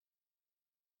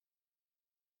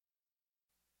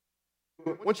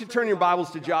I want you to turn your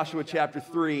Bibles to Joshua chapter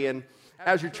 3, and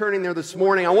as you're turning there this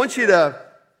morning, I want you to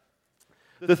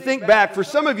think back. For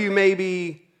some of you,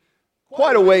 maybe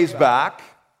quite a ways back,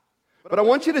 but I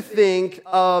want you to think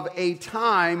of a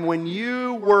time when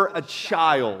you were a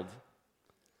child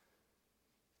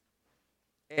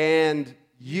and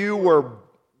you were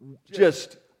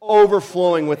just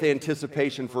overflowing with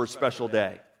anticipation for a special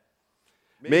day.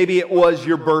 Maybe it was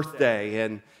your birthday,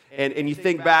 and you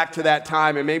think back to that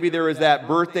time, and maybe there was that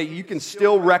birthday, you can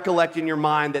still recollect in your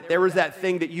mind that there was that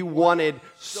thing that you wanted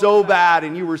so bad,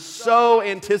 and you were so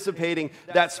anticipating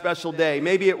that special day.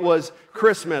 Maybe it was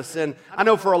Christmas, and I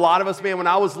know for a lot of us, man, when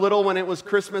I was little, when it was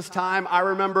Christmas time, I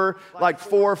remember like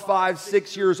 4, 5,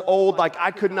 6 years old, like I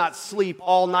could not sleep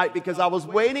all night because I was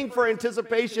waiting for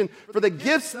anticipation for the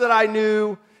gifts that I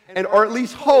knew, or at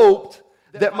least hoped,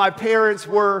 that my parents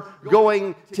were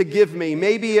going to give me.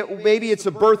 Maybe it's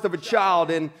a birth of a child,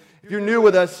 and if you're new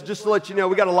with us, just to let you know,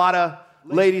 we got a lot of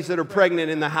ladies that are pregnant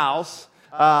in the house,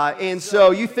 and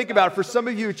so you think about it, for some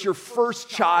of you, it's your first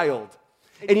child.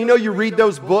 And you know, you read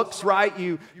those books, right?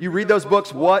 You read those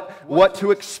books, what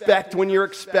to expect when you're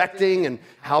expecting, and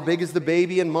how big is the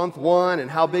baby in month 1,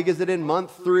 and how big is it in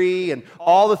month 3, and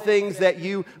all the things that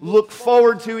you look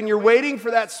forward to, and you're waiting for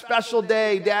that special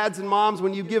day, dads and moms,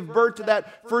 when you give birth to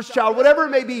that first child, whatever it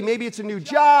may be. Maybe it's a new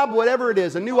job, whatever it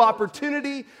is, a new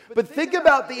opportunity. But think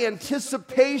about the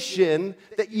anticipation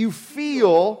that you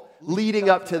feel leading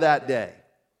up to that day.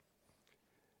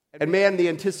 And man, the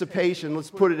anticipation,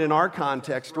 let's put it in our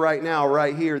context right now,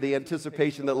 right here, the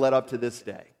anticipation that led up to this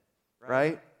day,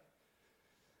 right?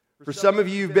 For some of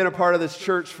you, you've been a part of this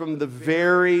church from the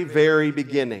very, very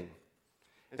beginning.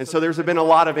 And so there's been a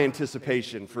lot of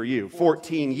anticipation for you,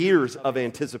 14 years of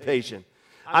anticipation.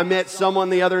 I met someone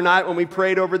the other night when we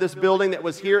prayed over this building that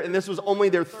was here, and this was only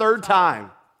their 3rd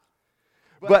time.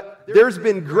 But there's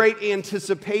been great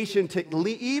anticipation to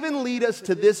even lead us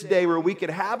to this day where we could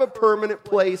have a permanent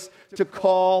place to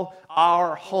call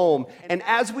our home. And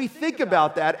as we think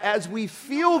about that, as we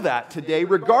feel that today,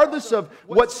 regardless of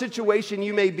what situation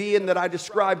you may be in that I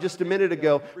described just a minute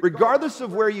ago, regardless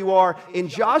of where you are, in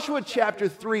Joshua chapter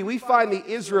 3, we find the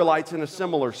Israelites in a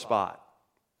similar spot.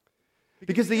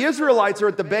 Because the Israelites are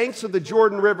at the banks of the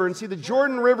Jordan River. And see, the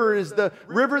Jordan River is the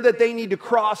river that they need to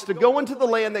cross to go into the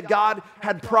land that God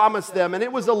had promised them. And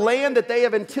it was a land that they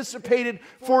have anticipated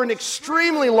for an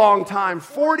extremely long time.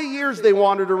 40 years they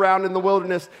wandered around in the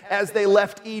wilderness as they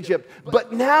left Egypt.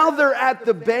 But now they're at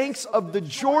the banks of the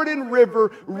Jordan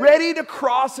River, ready to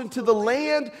cross into the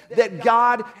land that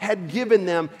God had given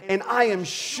them. And I am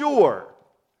sure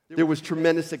there was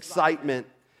tremendous excitement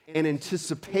and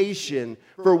anticipation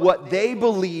for what they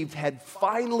believed had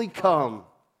finally come.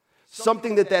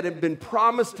 Something that had been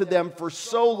promised to them for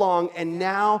so long, and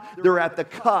now they're at the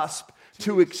cusp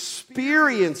to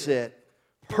experience it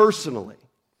personally.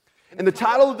 And the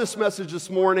title of this message this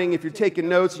morning, if you're taking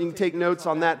notes, you can take notes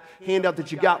on that handout that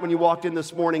you got when you walked in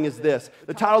this morning, is this.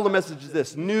 The title of the message is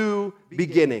this: New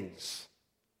Beginnings.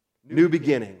 New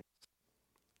Beginnings.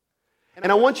 And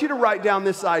I want you to write down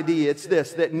this idea. It's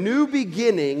this, that new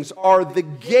beginnings are the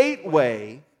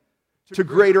gateway to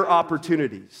greater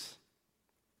opportunities.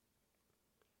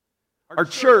 Our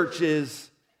church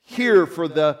is here for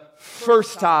the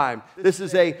first time. This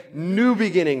is a new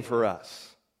beginning for us.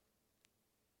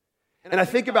 And I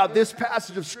think about this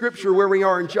passage of Scripture where we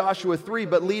are in Joshua 3,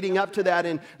 but leading up to that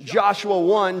in Joshua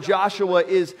 1, Joshua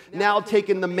is now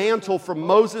taking the mantle from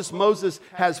Moses. Moses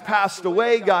has passed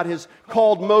away. God has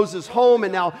called Moses home,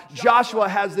 and now Joshua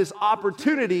has this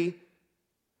opportunity,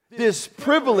 this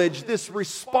privilege, this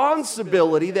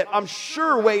responsibility that I'm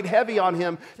sure weighed heavy on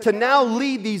him to now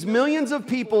lead these millions of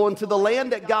people into the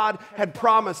land that God had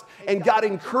promised. And God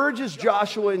encourages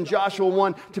Joshua in Joshua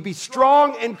 1 to be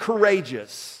strong and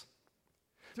courageous.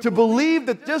 To believe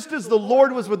that just as the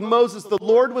Lord was with Moses, the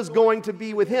Lord was going to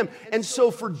be with him. And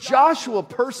so for Joshua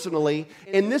personally,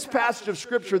 in this passage of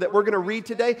Scripture that we're going to read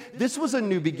today, this was a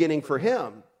new beginning for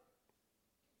him.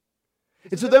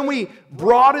 And so then we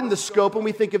broaden the scope and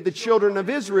we think of the children of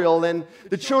Israel. And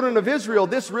the children of Israel,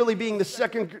 this really being the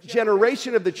second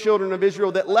generation of the children of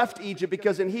Israel that left Egypt,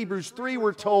 because in Hebrews 3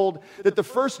 we're told that the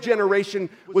first generation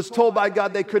was told by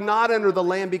God they could not enter the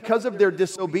land because of their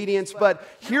disobedience. But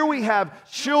here we have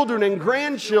children and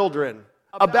grandchildren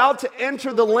about to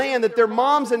enter the land that their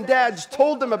moms and dads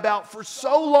told them about for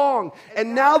so long.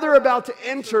 And now they're about to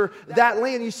enter that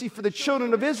land. You see, for the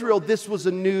children of Israel, this was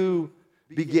a new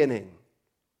beginning.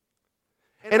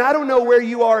 And I don't know where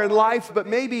you are in life, but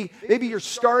maybe you're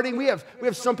starting. We have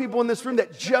some people in this room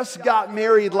that just got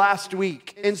married last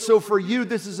week. And so for you,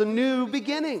 this is a new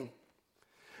beginning.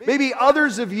 Maybe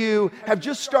others of you have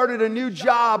just started a new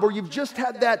job, or you've just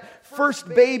had that first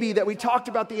baby that we talked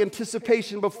about the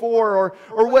anticipation before,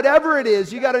 or whatever it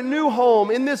is. You got a new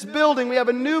home. In this building, we have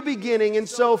a new beginning. And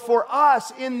so for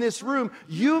us in this room,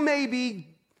 you may be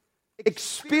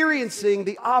experiencing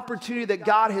the opportunity that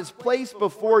God has placed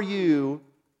before you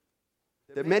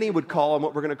that many would call, and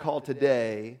what we're going to call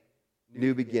today,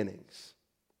 new beginnings.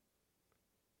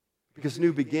 Because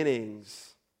new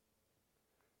beginnings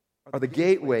are the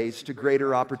gateways to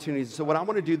greater opportunities. So what I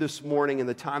want to do this morning in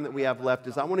the time that we have left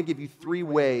is I want to give you 3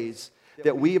 ways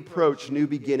that we approach new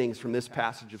beginnings from this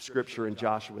passage of Scripture in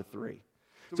Joshua 3.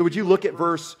 So would you look at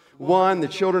verse 1? The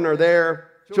children are there.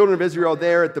 Children of Israel are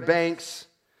there at the banks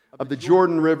of the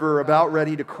Jordan River, about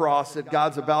ready to cross it.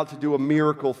 God's about to do a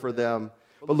miracle for them.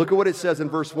 But look at what it says in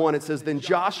verse 1. It says, "Then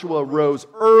Joshua rose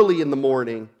early in the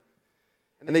morning,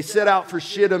 and they set out for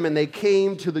Shittim, and they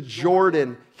came to the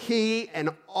Jordan, he and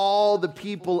all the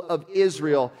people of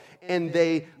Israel, and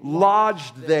they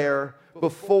lodged there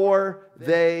before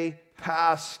they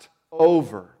passed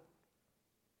over."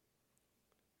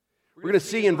 We're going to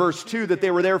see in verse 2 that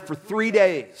they were there for 3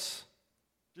 days,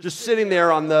 just sitting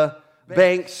there on the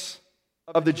banks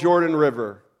of the Jordan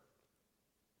River,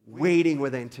 waiting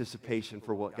with anticipation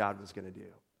for what God was going to do.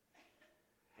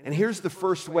 And here's the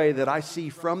first way that I see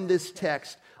from this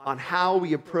text on how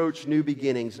we approach new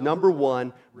beginnings. Number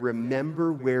 1,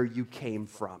 remember where you came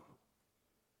from.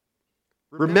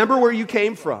 Remember where you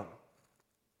came from.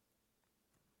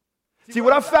 See,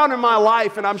 what I've found in my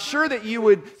life, and I'm sure that you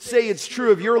would say it's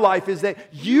true of your life, is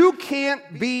that you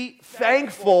can't be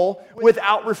thankful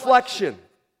without reflection.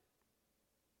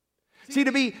 See,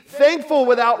 to be thankful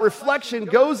without reflection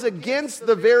goes against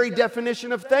the very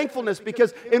definition of thankfulness,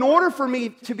 because in order for me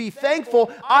to be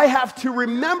thankful, I have to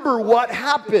remember what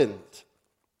happened.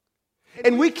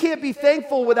 And we can't be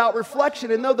thankful without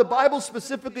reflection. And though the Bible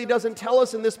specifically doesn't tell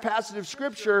us in this passage of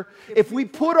Scripture, if we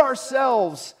put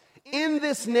ourselves in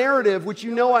this narrative, which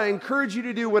you know I encourage you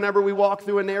to do whenever we walk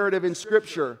through a narrative in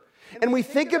Scripture, and we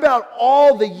think about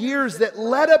all the years that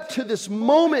led up to this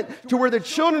moment to where the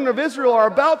children of Israel are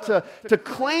about to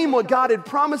claim what God had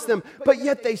promised them, but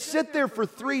yet they sit there for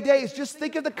 3 days. Just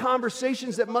think of the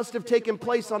conversations that must have taken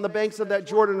place on the banks of that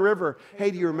Jordan River.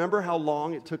 Hey, do you remember how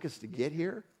long it took us to get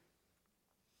here?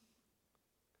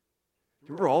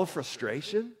 Remember all the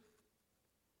frustration?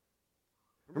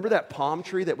 Remember that palm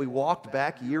tree that we walked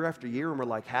back year after year and we're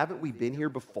like, haven't we been here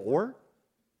before?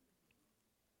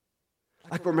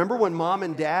 Like, remember when Mom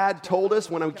and Dad told us,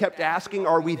 when we kept asking,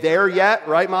 are we there yet?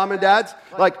 Right, Mom and Dads?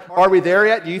 Like, are we there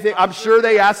yet? Do you think? I'm sure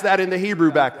they asked that in the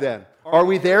Hebrew back then. Are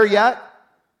we there yet?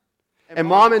 And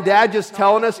Mom and Dad just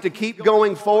telling us to keep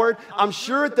going forward. I'm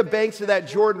sure at the banks of that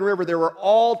Jordan River, there were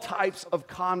all types of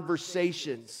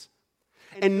conversations.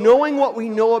 And knowing what we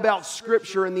know about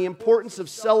Scripture and the importance of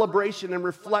celebration and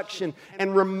reflection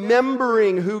and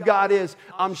remembering who God is,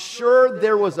 I'm sure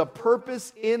there was a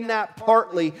purpose in that,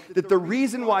 partly that the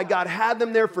reason why God had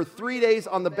them there for 3 days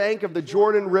on the bank of the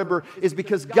Jordan River is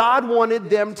because God wanted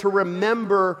them to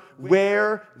remember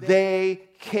where they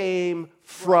came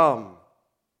from.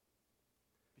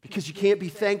 Because you can't be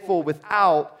thankful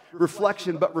without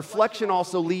reflection, but reflection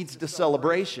also leads to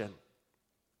celebration.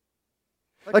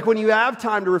 Like when you have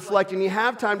time to reflect and you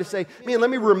have time to say, man, let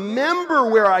me remember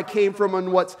where I came from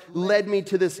and what's led me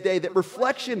to this day, that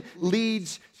reflection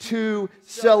leads to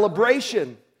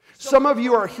celebration. Some of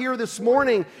you are here this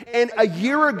morning, and a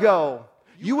year ago,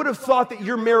 you would have thought that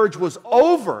your marriage was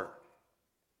over.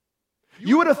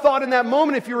 You would have thought in that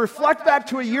moment, if you reflect back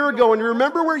to a year ago and you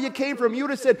remember where you came from, you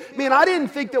would have said, man, I didn't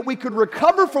think that we could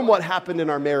recover from what happened in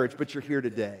our marriage, but you're here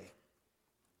today.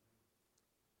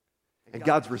 And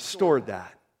God's restored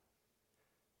that.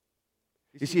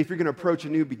 You see, if you're going to approach a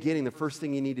new beginning, the first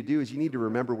thing you need to do is you need to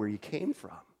remember where you came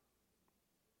from.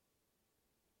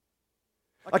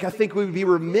 Like, I think we would be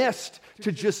remiss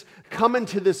to just come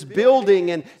into this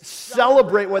building and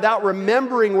celebrate without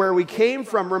remembering where we came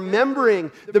from,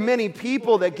 remembering the many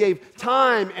people that gave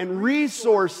time and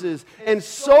resources and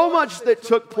so much that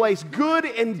took place, good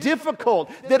and difficult,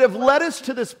 that have led us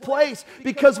to this place.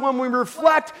 Because when we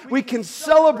reflect, we can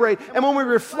celebrate. And when we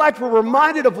reflect, we're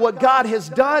reminded of what God has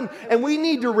done. And we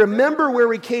need to remember where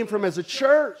we came from as a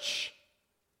church.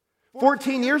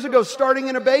 14 years ago, starting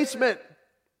in a basement.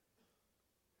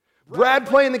 Brad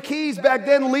playing the keys, back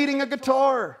then leading a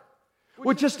guitar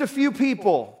with just a few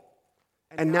people.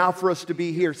 And now for us to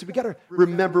be here. So we got to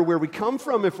remember where we come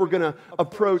from if we're going to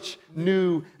approach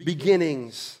new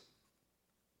beginnings.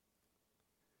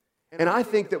 And I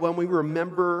think that when we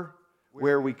remember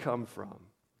where we come from,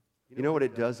 you know what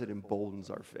it does? It emboldens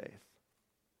our faith.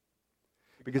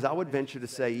 Because I would venture to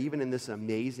say, even in this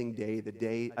amazing day,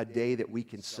 a day that we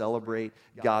can celebrate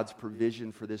God's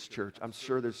provision for this church, I'm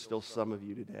sure there's still some of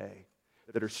you today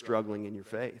that are struggling in your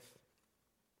faith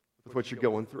with what you're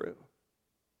going through.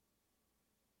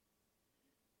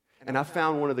 And I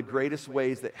found one of the greatest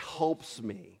ways that helps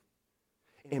me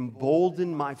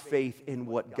embolden my faith in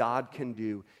what God can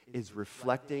do is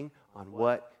reflecting on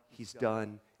what He's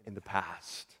done in the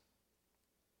past.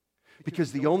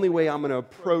 Because the only way I'm going to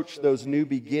approach those new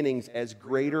beginnings as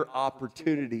greater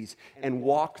opportunities and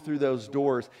walk through those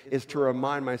doors is to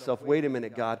remind myself, wait a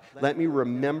minute, God, let me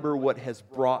remember what has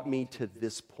brought me to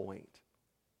this point.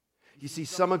 You see,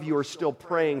 some of you are still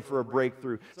praying for a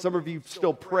breakthrough. Some of you are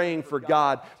still praying for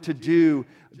God to do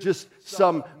just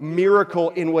some miracle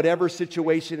in whatever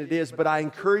situation it is. But I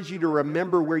encourage you to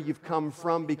remember where you've come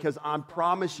from, because I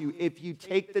promise you, if you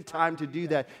take the time to do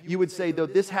that, you would say, though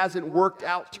this hasn't worked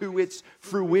out to its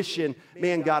fruition,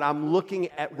 man, God, I'm looking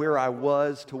at where I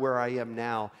was to where I am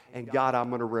now. And God, I'm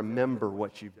going to remember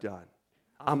what you've done.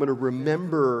 I'm going to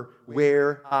remember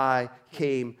where I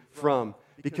came from.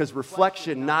 Because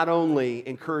reflection not only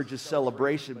encourages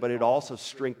celebration, but it also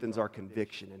strengthens our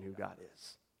conviction in who God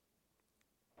is.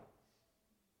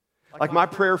 Like my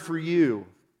prayer for you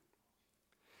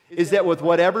is that with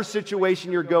whatever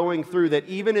situation you're going through, that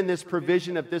even in this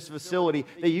provision of this facility,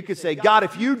 that you could say, God,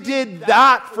 if you did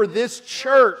that for this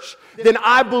church, then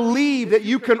I believe that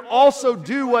you can also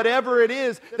do whatever it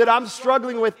is that I'm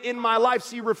struggling with in my life.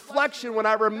 See, reflection, when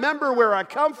I remember where I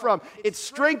come from, it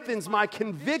strengthens my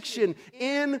conviction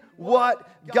in what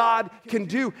God can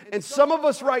do. And some of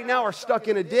us right now are stuck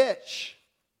in a ditch.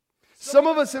 Some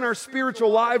of us in our spiritual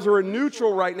lives are in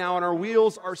neutral right now, and our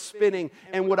wheels are spinning.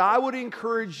 And what I would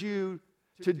encourage you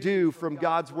to do from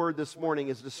God's Word this morning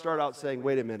is to start out saying,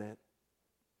 wait a minute.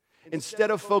 Instead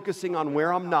of focusing on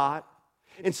where I'm not,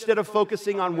 instead of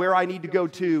focusing on where I need to go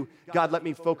to, God, let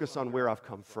me focus on where I've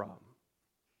come from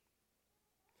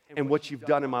and what you've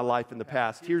done in my life in the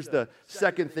past. Here's the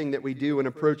second thing that we do in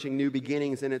approaching new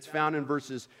beginnings, and it's found in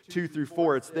verses 2 through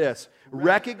 4. It's this: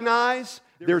 recognize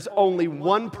there's only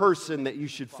one person that you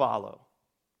should follow.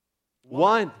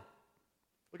 One.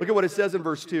 Look at what it says in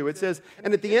verse 2. It says,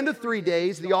 and at the end of 3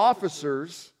 days, the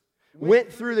officers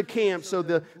went through the camp. So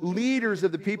the leaders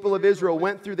of the people of Israel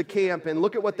went through the camp, and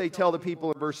look at what they tell the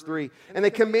people in verse 3. And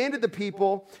they commanded the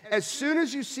people, as soon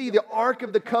as you see the ark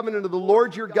of the covenant of the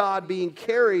Lord your God being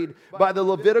carried by the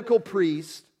Levitical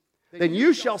priest, then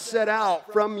you shall set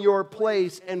out from your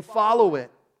place and follow it.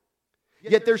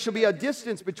 Yet there shall be a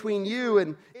distance between you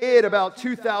and it, about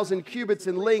 2,000 cubits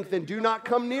in length, and do not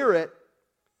come near it,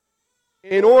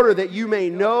 in order that you may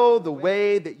know the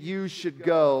way that you should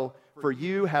go, for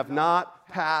you have not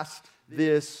passed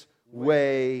this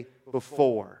way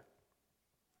before.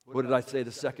 What did I say?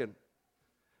 The second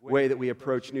way that we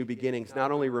approach new beginnings,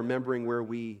 not only remembering where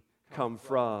we come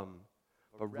from,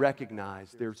 but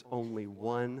recognize there's only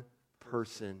one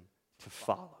person to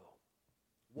follow.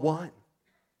 One.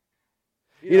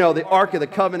 You know, the Ark of the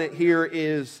Covenant here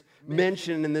is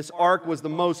mentioned, and this ark was the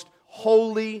most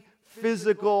holy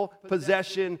physical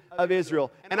possession of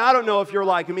Israel. And I don't know if you're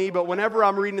like me, but whenever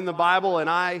I'm reading the Bible and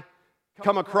I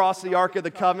come across the Ark of the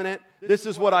Covenant, this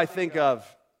is what I think of.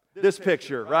 This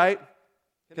picture, right?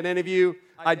 Can any of you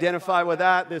identify with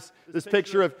that? This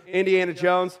picture of Indiana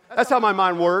Jones? That's how my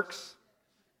mind works.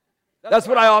 That's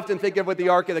what I often think of with the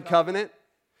Ark of the Covenant.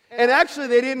 And actually,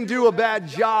 they didn't do a bad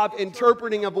job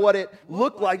interpreting of what it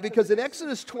looked like, because in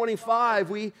Exodus 25,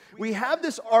 we have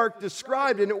this ark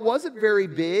described, and it wasn't very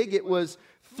big. It was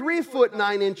 3 foot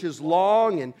 9 inches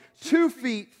long and 2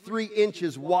 feet 3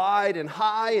 inches wide and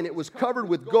high, and it was covered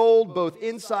with gold both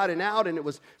inside and out, and it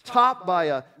was topped by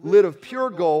a lid of pure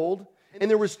gold. And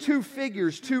there was 2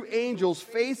 figures, 2 angels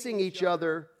facing each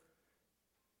other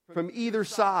from either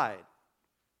side.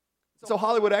 So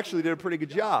Hollywood actually did a pretty good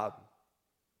job.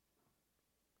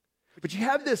 But you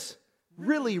have this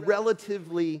really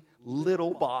relatively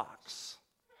little box.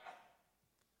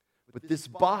 But this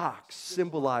box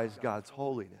symbolized God's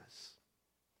holiness.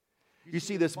 You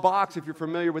see, this box, if you're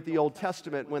familiar with the Old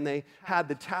Testament, when they had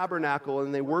the tabernacle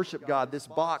and they worshiped God, this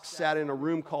box sat in a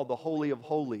room called the Holy of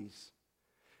Holies.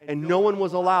 And no one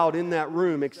was allowed in that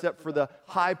room except for the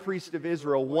high priest of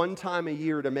Israel one time a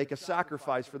year to make a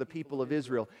sacrifice for the people of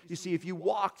Israel. You see, if you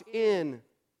walked in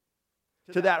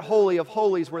to that Holy of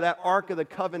Holies where that Ark of the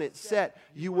Covenant sat,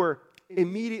 you were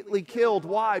immediately killed.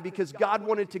 Why? Because God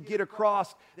wanted to get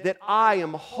across that I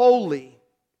am holy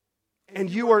and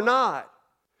you are not.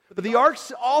 But the ark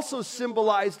also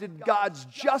symbolized God's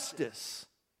justice.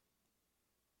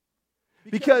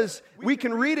 Because we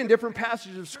can read in different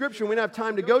passages of Scripture, we don't have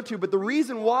time to go to, but the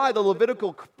reason why the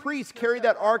Levitical priests carried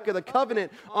that Ark of the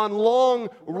Covenant on long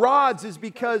rods is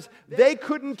because they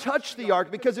couldn't touch the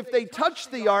Ark, because if they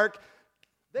touched the Ark,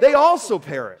 they also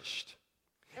perished.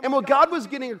 And what God was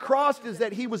getting across is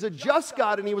that He was a just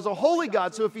God and He was a holy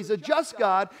God. So if He's a just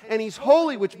God and He's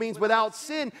holy, which means without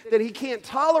sin, that He can't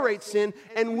tolerate sin,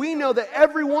 and we know that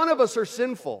every one of us are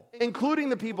sinful, including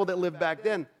the people that lived back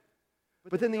then.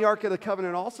 But then the Ark of the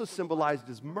Covenant also symbolized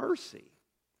His mercy.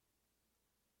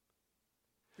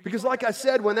 Because like I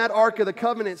said, when that Ark of the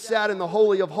Covenant sat in the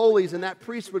Holy of Holies, and that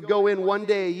priest would go in one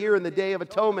day a year in the Day of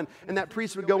Atonement, and that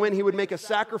priest would go in, he would make a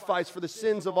sacrifice for the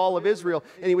sins of all of Israel,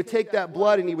 and he would take that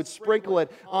blood and he would sprinkle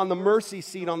it on the mercy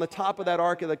seat on the top of that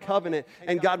Ark of the Covenant,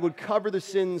 and God would cover the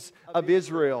sins of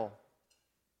Israel.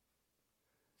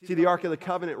 See, the Ark of the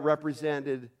Covenant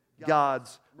represented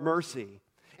God's mercy.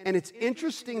 And it's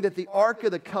interesting that the Ark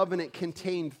of the Covenant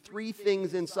contained three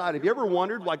things inside. Have you ever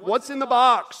wondered, like, what's in the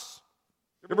box?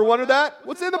 Ever wondered that?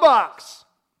 What's in the box?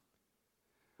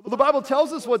 Well, the Bible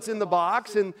tells us what's in the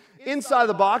box, and inside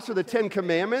the box are the 10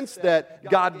 Commandments that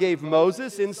God gave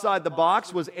Moses. Inside the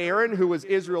box was Aaron, who was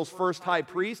Israel's first high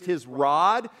priest, his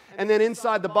rod. And then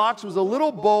inside the box was a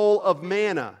little bowl of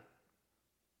manna.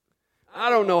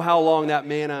 I don't know how long that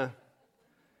manna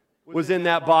was in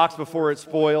that box before it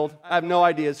spoiled. I have no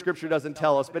idea. Scripture doesn't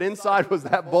tell us. But inside was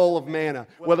that bowl of manna.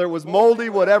 Whether it was moldy,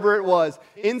 whatever it was,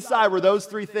 inside were those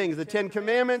three things: the 10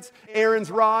 Commandments,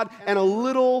 Aaron's rod, and a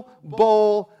little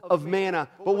bowl of manna.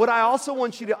 But what I also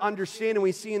want you to understand, and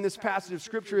we see in this passage of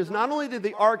Scripture, is not only did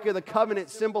the Ark of the Covenant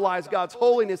symbolize God's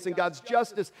holiness and God's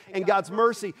justice and God's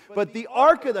mercy, but the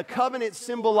Ark of the Covenant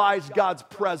symbolized God's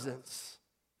presence.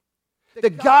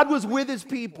 That God was with His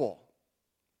people.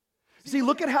 See,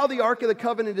 look at how the Ark of the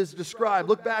Covenant is described.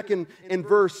 Look back in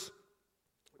verse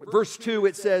 2.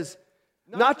 It says,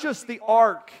 not just the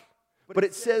Ark, but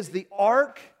it says the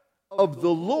Ark of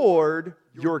the Lord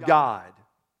your God.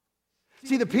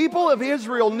 See, the people of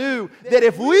Israel knew that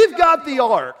if we've got the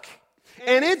Ark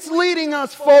and it's leading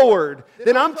us forward,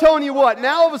 then I'm telling you what,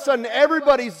 now all of a sudden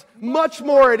everybody's much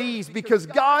more at ease because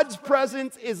God's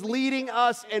presence is leading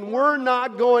us and we're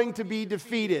not going to be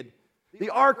defeated. The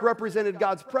ark represented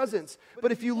God's presence.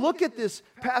 But if you look at this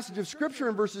passage of Scripture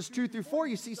in verses 2 through 4,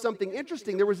 you see something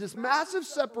interesting. There was this massive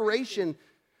separation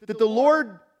that the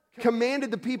Lord commanded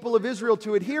the people of Israel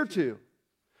to adhere to.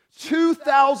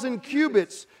 2,000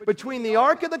 cubits between the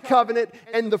Ark of the Covenant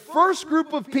and the first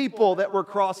group of people that were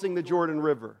crossing the Jordan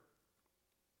River,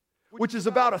 which is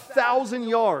about 1,000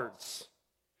 yards.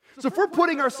 So if we're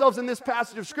putting ourselves in this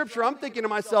passage of Scripture, I'm thinking to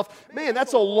myself, man,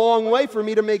 that's a long way for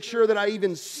me to make sure that I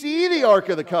even see the Ark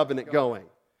of the Covenant going.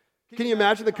 Can you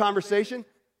imagine the conversation?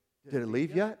 Did it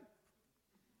leave yet?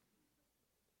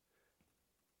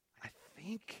 I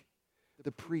think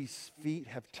the priest's feet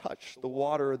have touched the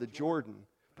water of the Jordan,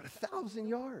 but 1,000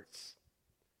 yards.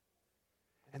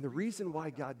 And the reason why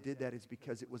God did that is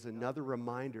because it was another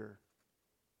reminder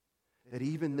that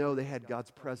even though they had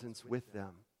God's presence with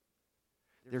them,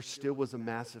 there still was a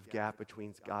massive gap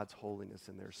between God's holiness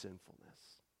and their sinfulness.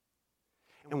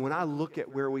 And when I look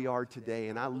at where we are today,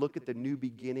 and I look at the new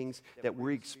beginnings that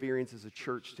we experience as a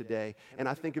church today, and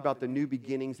I think about the new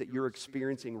beginnings that you're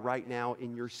experiencing right now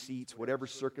in your seats, whatever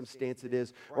circumstance it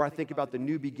is, or I think about the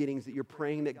new beginnings that you're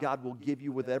praying that God will give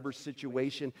you, whatever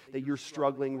situation that you're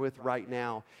struggling with right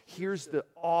now, here's the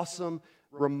awesome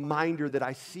reminder that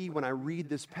I see when I read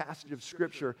this passage of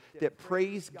Scripture, that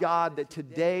praise God that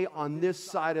today on this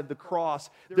side of the cross,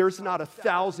 there's not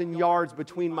 1,000 yards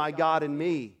between my God and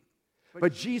me.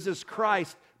 But Jesus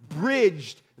Christ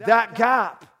bridged that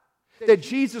gap. That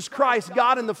Jesus Christ,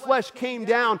 God in the flesh, came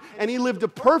down and He lived a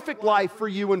perfect life for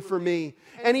you and for me.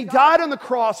 And He died on the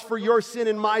cross for your sin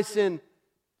and my sin,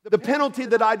 the penalty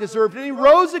that I deserved. And He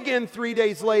rose again 3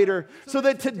 days later, so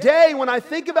that today, when I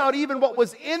think about even what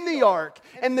was in the ark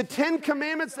and the 10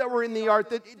 Commandments that were in the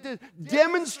ark that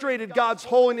demonstrated God's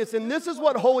holiness, and this is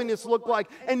what holiness looked like,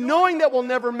 and knowing that we'll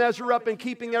never measure up in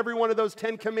keeping every one of those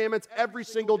 10 Commandments every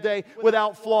single day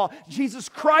without flaw, Jesus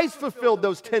Christ fulfilled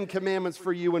those 10 Commandments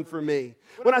for you and for me.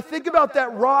 When I think about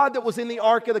that rod that was in the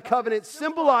Ark of the Covenant,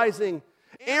 symbolizing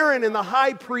Aaron and the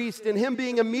high priest and him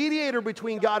being a mediator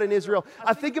between God and Israel,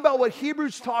 I think about what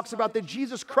Hebrews talks about, that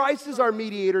Jesus Christ is our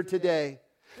mediator today.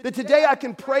 That today I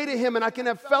can pray to Him and I can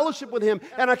have fellowship with Him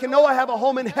and I can know I have a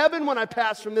home in heaven when I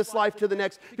pass from this life to the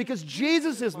next, because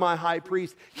Jesus is my high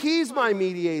priest. He's my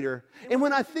mediator. And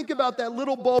when I think about that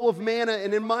little bowl of manna,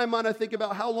 and in my mind I think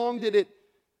about how long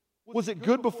was it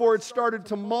good before it started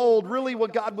to mold? Really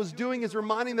what God was doing is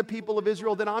reminding the people of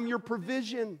Israel that I'm your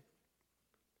provision.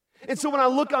 And so when I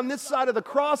look on this side of the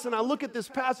cross and I look at this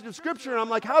passage of Scripture and I'm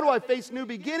like, how do I face new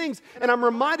beginnings? And I'm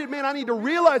reminded, man, I need to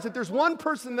realize that there's one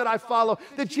person that I follow,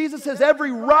 that Jesus has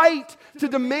every right to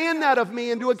demand that of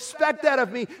me and to expect that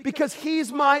of me because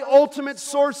He's my ultimate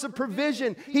source of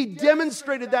provision. He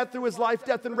demonstrated that through His life,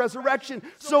 death, and resurrection.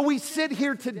 So we sit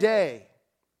here today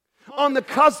on the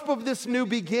cusp of this new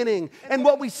beginning. And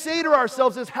what we say to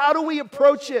ourselves is, how do we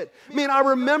approach it? Man, I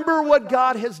remember what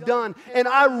God has done, and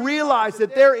I realize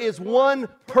that there is one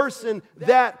person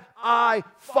that I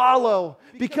follow,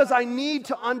 because I need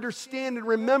to understand and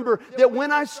remember that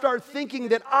when I start thinking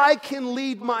that I can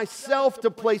lead myself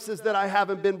to places that I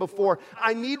haven't been before,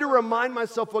 I need to remind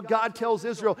myself what God tells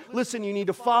Israel. Listen, you need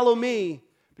to follow me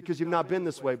because you've not been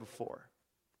this way before.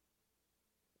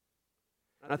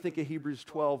 And I think of Hebrews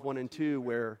 12, 1 and 2,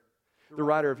 where the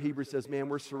writer of Hebrews says, man,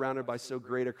 we're surrounded by so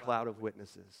great a cloud of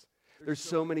witnesses. There's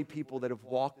so many people that have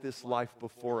walked this life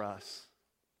before us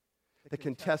that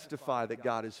can testify that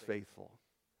God is faithful,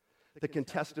 that can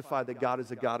testify that God is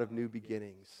a God of new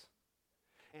beginnings.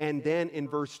 And then in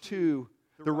verse 2,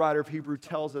 the writer of Hebrews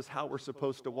tells us how we're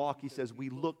supposed to walk. He says,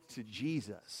 we look to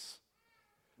Jesus,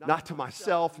 not to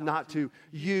myself, not to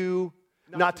you,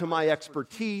 not to my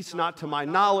expertise, not to my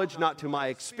knowledge, not to my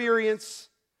experience,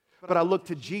 but I look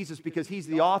to Jesus because He's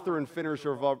the author and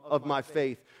finisher of my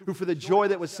faith, who for the joy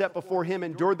that was set before Him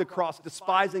endured the cross,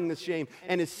 despising the shame,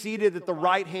 and is seated at the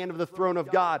right hand of the throne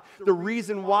of God. The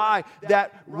reason why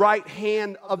that right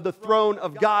hand of the throne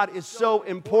of God is so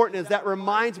important is that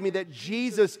reminds me that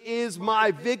Jesus is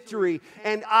my victory,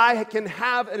 and I can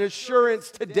have an assurance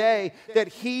today that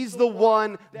He's the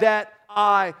one that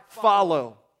I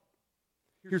follow.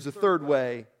 Here's the third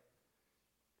way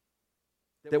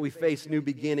that we face new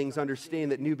beginnings.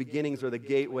 Understand that new beginnings are the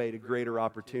gateway to greater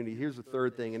opportunity. Here's the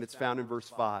third thing, and it's found in verse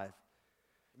 5.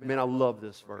 Man, I love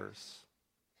this verse.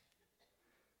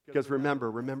 Because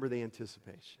remember the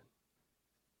anticipation.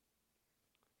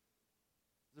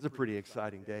 This is a pretty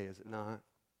exciting day, is it not?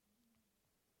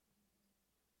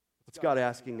 What's God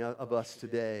asking of us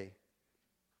today?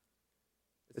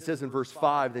 It says in verse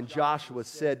 5, then Joshua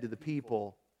said to the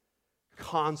people,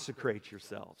 consecrate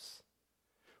yourselves,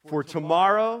 for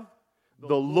tomorrow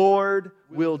the Lord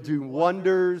will do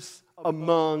wonders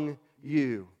among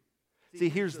you. See,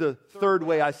 here's the third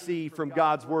way I see from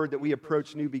God's word that we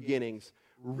approach new beginnings.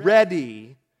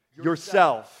 Ready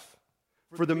yourself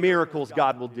for the miracles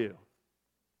God will do.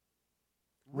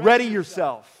 Ready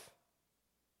yourself,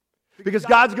 because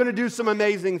God's going to do some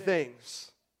amazing things.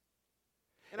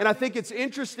 And I think it's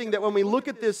interesting that when we look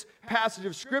at this passage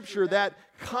of Scripture, that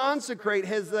consecrate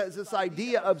has this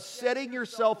idea of setting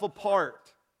yourself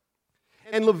apart.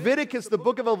 And Leviticus, the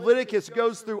book of Leviticus,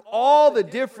 goes through all the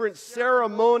different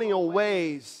ceremonial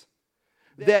ways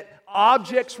that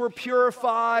objects were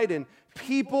purified and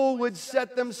people would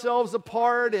set themselves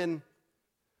apart. And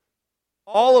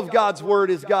all of God's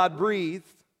word is God-breathed.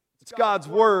 It's God's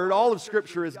word. All of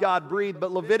Scripture is God-breathed,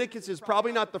 but Leviticus is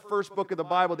probably not the first book of the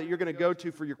Bible that you're going to go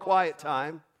to for your quiet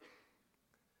time.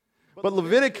 But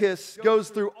Leviticus goes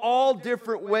through all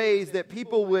different ways that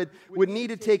people would need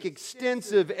to take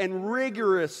extensive and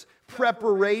rigorous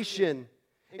preparation,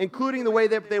 including the way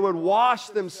that they would wash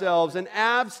themselves and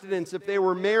abstinence if they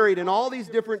were married, and all these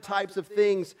different types of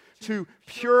things to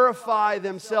purify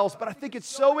themselves. But I think it's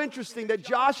so interesting that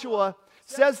Joshua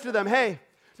says to them, hey,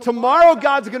 tomorrow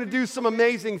God's going to do some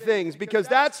amazing things, because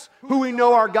that's who we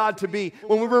know our God to be.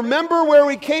 When we remember where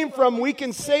we came from, we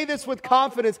can say this with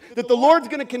confidence, that the Lord's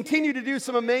going to continue to do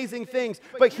some amazing things.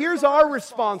 But here's our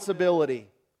responsibility.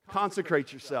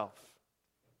 Consecrate yourself.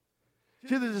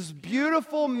 See, there's this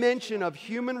beautiful mention of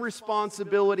human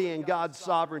responsibility and God's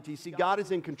sovereignty. See, God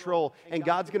is in control, and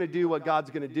God's going to do what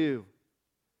God's going to do.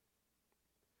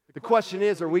 The question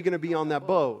is, are we going to be on that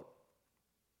boat?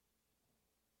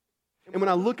 And when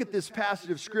I look at this passage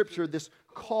of Scripture, this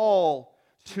call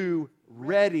to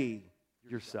ready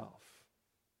yourself.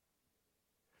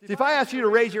 See, if I asked you to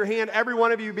raise your hand, every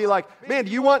one of you would be like, man,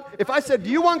 if I said, do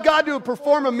you want God to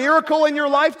perform a miracle in your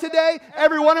life today?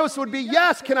 Every one of us would be,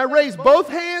 yes. Can I raise both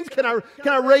hands? Can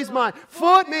I raise my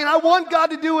foot? Man, I want God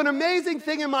to do an amazing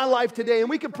thing in my life today. And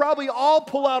we could probably all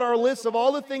pull out our lists of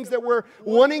all the things that we're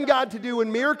wanting God to do,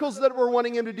 and miracles that we're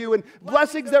wanting Him to do, and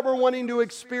blessings that we're wanting to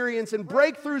experience, and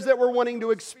breakthroughs that we're wanting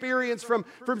to experience from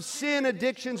sin,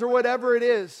 addictions, or whatever it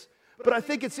is. But I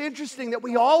think it's interesting that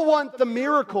we all want the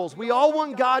miracles. We all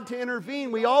want God to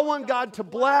intervene. We all want God to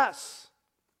bless.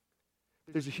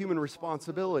 There's a human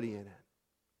responsibility in it.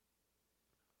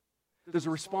 There's a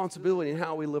responsibility in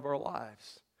how we live our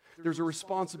lives. There's a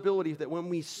responsibility that when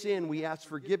we sin, we ask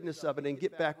forgiveness of it and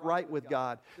get back right with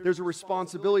God. There's a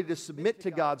responsibility to submit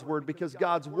to God's word because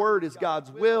God's word is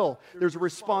God's will. There's a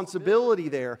responsibility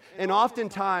there. And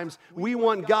oftentimes, we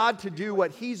want God to do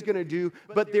what He's going to do,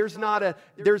 but there's not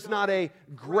a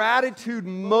gratitude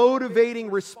motivating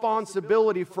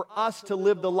responsibility for us to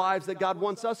live the lives that God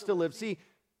wants us to live. See,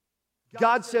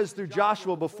 God says through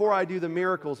Joshua, before I do the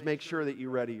miracles, make sure that you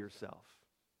ready yourself.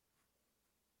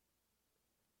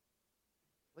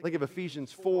 Think of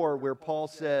Ephesians 4, where Paul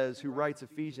says, who writes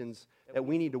Ephesians, that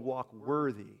we need to walk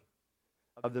worthy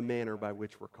of the manner by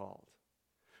which we're called.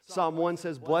 Psalm 1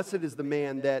 says, blessed is the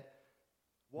man that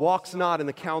walks not in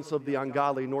the counsel of the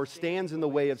ungodly, nor stands in the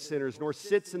way of sinners, nor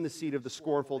sits in the seat of the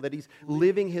scornful, that he's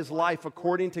living his life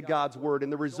according to God's word.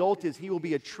 And the result is he will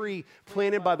be a tree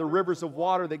planted by the rivers of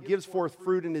water that gives forth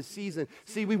fruit in his season.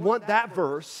 See, we want that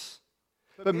verse.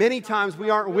 But many times we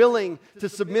aren't willing to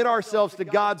submit ourselves to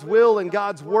God's will and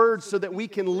God's word so that we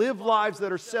can live lives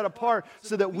that are set apart,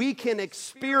 so that we can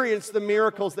experience the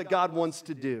miracles that God wants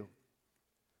to do.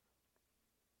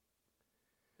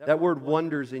 That word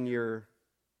wonders in your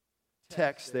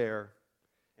text there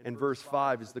in verse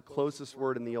 5 is the closest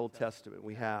word in the Old Testament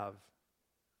we have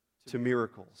to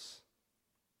miracles.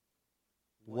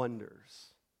 Wonders.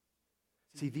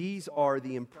 See, these are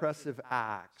the impressive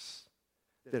acts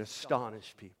that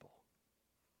astonish people,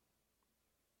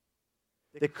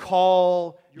 that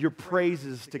call your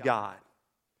praises to God,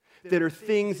 that are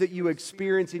things that you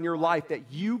experience in your life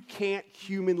that you can't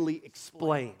humanly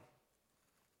explain.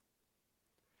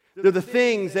 They're the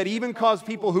things that even cause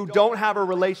people who don't have a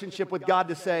relationship with God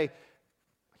to say,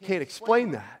 I can't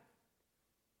explain that.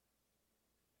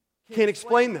 Can't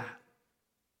explain that.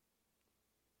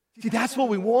 See, that's what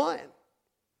we want.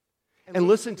 And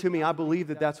listen to me, I believe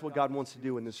that that's what God wants to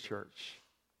do in this church.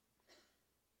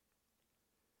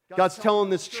 God's telling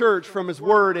this church from His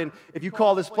Word, and if you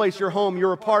call this place your home,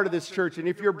 you're a part of this church. And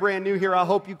if you're brand new here, I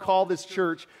hope you call this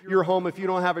church your home if you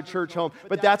don't have a church home.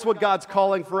 But that's what God's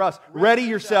calling for us. Ready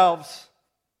yourselves.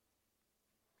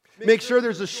 Make sure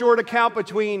there's a short account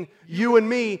between you and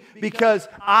me, because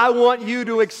I want you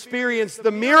to experience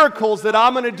the miracles that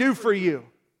I'm going to do for you.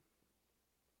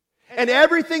 And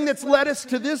everything that's led us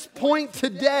to this point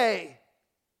today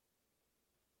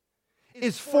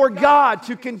is for God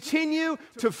to continue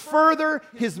to further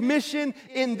His mission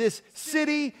in this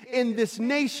city, in this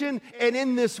nation, and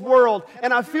in this world.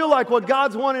 And I feel like what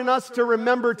God's wanting us to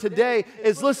remember today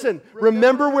is, listen,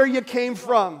 remember where you came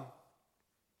from.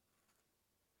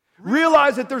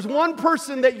 Realize that there's one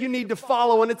person that you need to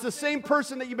follow, and it's the same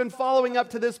person that you've been following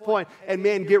up to this point. And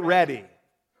man, get ready.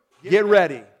 Get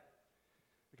ready.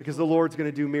 Because the Lord's going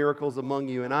to do miracles among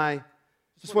you. And I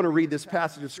just want to read this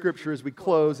passage of Scripture as we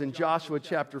close in Joshua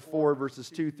chapter 4,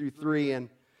 verses 2 through 3. And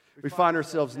we find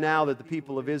ourselves now that the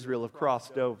people of Israel have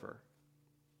crossed over.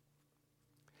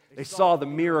 They saw the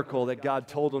miracle that God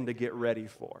told them to get ready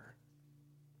for.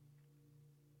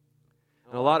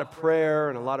 And a lot of prayer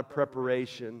and a lot of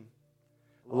preparation,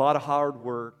 a lot of hard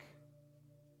work.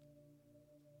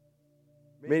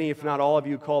 Many, if not all of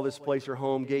you who call this place your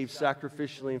home, gave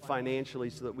sacrificially and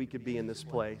financially so that we could be in this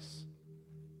place.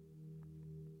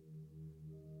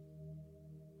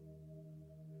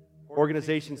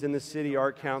 Organizations in the city,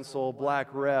 Art Council, Black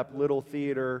Rep, Little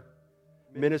Theater,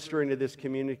 ministering to this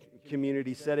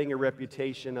community, setting a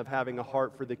reputation of having a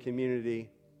heart for the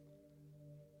community.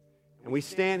 And we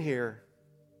stand here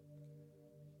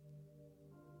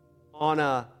on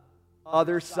a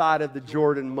other side of the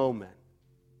Jordan moment.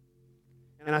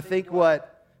 And I think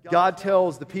what God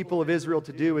tells the people of Israel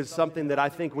to do is something that I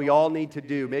think we all need to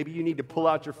do. Maybe you need to pull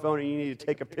out your phone and you need to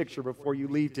take a picture before you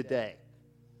leave today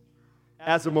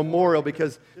as a memorial,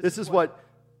 because this is what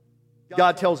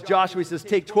God tells Joshua. He says,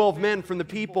 take 12 men from the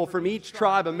people, from each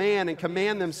tribe a man, and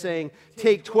command them, saying,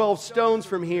 take 12 stones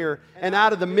from here and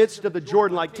out of the midst of the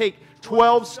Jordan. Like, take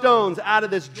 12 stones out of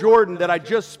this Jordan that I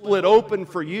just split open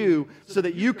for you so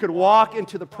that you could walk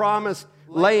into the promised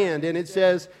land. And it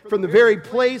says, from the very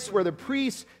place where the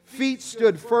priest's feet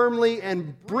stood firmly,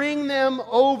 and bring them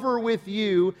over with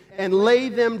you and lay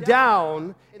them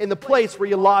down in the place where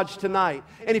you lodge tonight.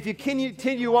 And if you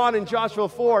continue on in Joshua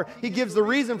 4, he gives the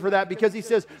reason for that, because he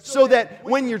says, so that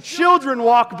when your children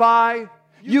walk by,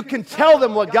 you can tell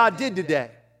them what God did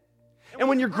today. And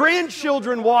when your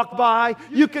grandchildren walk by,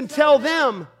 you can tell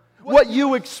them what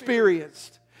you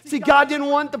experienced. See, God didn't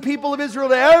want the people of Israel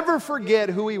to ever forget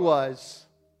who He was.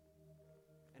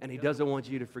 And He doesn't want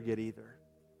you to forget either.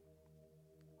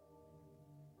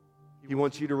 He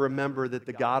wants you to remember that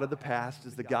the God of the past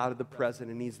is the God of the present,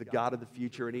 and He's the God of the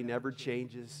future, and He never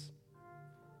changes.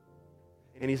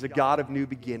 And He's a God of new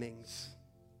beginnings.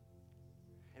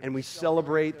 And we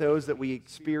celebrate those that we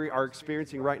are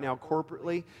experiencing right now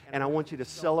corporately. And I want you to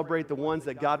celebrate the ones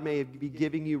that God may be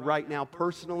giving you right now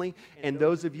personally. And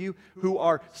those of you who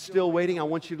are still waiting, I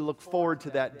want you to look forward to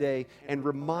that day and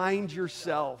remind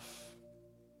yourself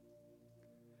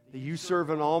that you serve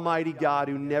an almighty God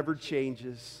who never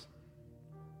changes.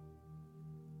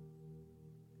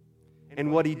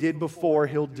 And what He did before,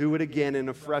 He'll do it again in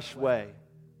a fresh way.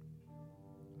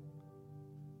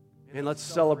 And let's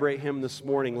celebrate Him this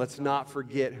morning. Let's not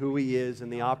forget who He is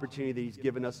and the opportunity that He's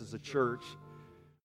given us as a church